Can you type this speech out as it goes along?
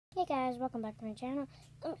Hey guys, welcome back to my channel.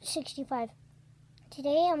 I'm 65.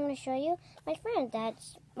 Today I'm going to show you my friend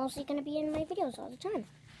that's mostly going to be in my videos all the time.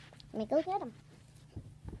 Let me go get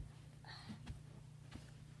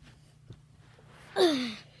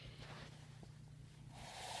him.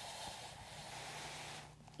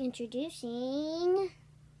 Introducing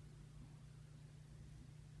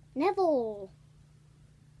Neville.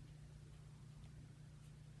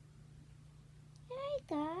 Hey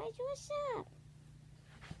guys, what's up?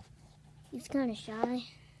 He's kind of shy.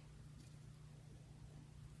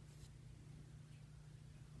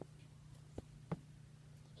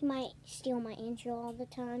 He might steal my intro all the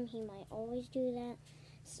time. He might always do that.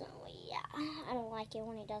 So yeah, I don't like it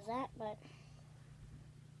when he does that, but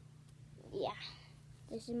yeah,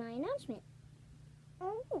 this is my announcement.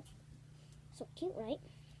 Oh, so cute, right?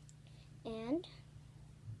 And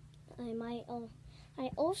I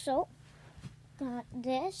also got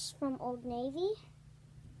this from Old Navy.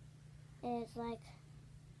 It's like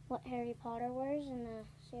what Harry Potter wears in the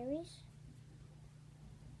series.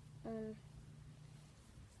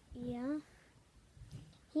 Yeah.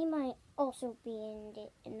 He might also be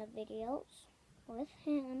in the videos with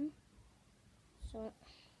him. So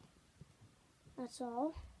that's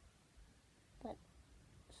all. But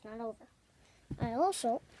it's not over. I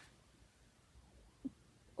also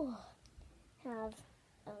have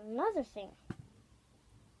another thing.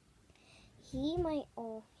 He might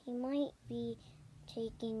be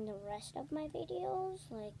taking the rest of my videos.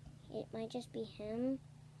 Like, it might just be him,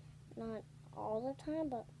 not all the time,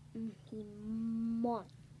 but he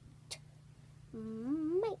might.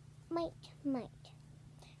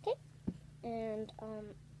 Okay, and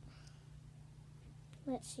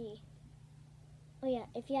let's see. Oh yeah,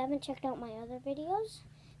 if you haven't checked out my other videos,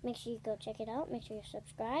 make sure you go check it out. Make sure you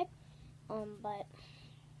subscribe. But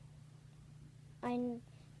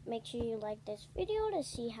make sure you like this video to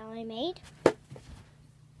see how I made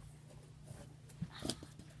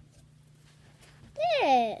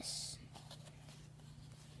this.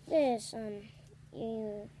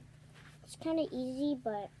 It's kind of easy,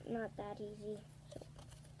 but not that easy. So,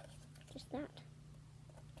 just that.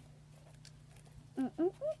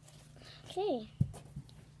 Okay.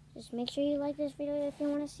 Just make sure you like this video if you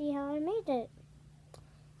want to see how I made it.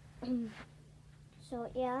 So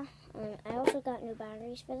yeah, I also got new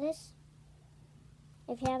batteries for this.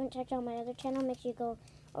 If you haven't checked out my other channel, make sure you go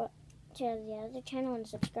to the other channel and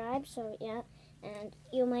subscribe. So yeah, and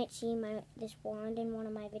you might see this wand in one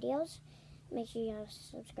of my videos. Make sure you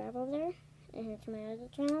subscribe over there. And to my other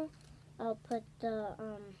channel, I'll put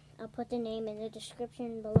the name in the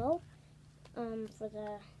description below for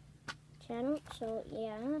the channel. So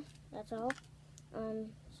yeah, that's all.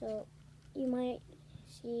 So you might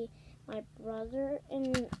see my brother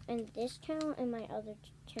in this channel and my other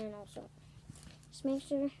channel. So just make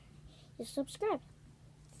sure you subscribe.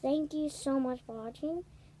 Thank you so much for watching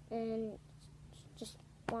and just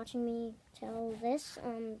watching me tell this.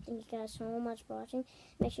 Thank you guys so much for watching.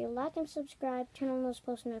 Make sure you like and subscribe, turn on those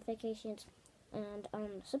post notifications, and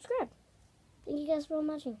subscribe. Thank you guys for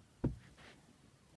watching.